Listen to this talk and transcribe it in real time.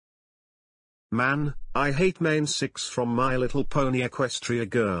Man, I hate main 6 from My Little Pony Equestria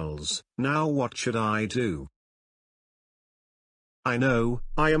girls. Now what should I do? I know,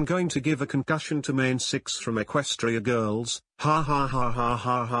 I am going to give a concussion to main 6 from Equestria girls. Ha ha ha ha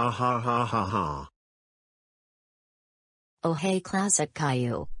ha ha ha ha ha ha. Oh hey classic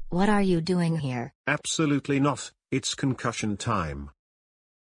Caillou, what are you doing here? Absolutely not, it's concussion time.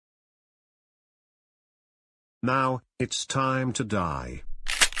 Now, it's time to die.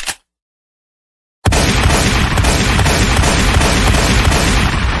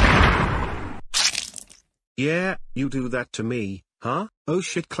 Yeah, you do that to me, huh? Oh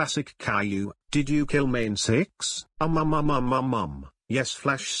shit classic Caillou, did you kill main 6? Yes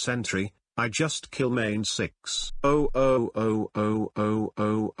flash sentry, I just kill main 6. Oh oh oh oh oh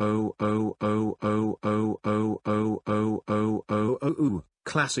oh oh oh oh oh oh oh oh oh oh oh oh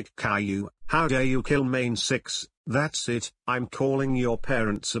classic Caillou, how dare you kill main 6, that's it, I'm calling your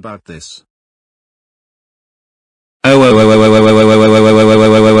parents about this.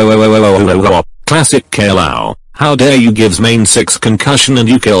 Classic Caillou, how dare you gives main 6 concussion and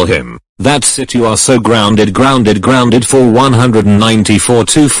you kill him. That's it, you are so grounded for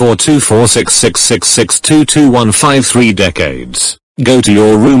 194,242,46666622153 decades. Go to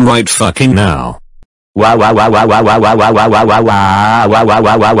your room right fucking now.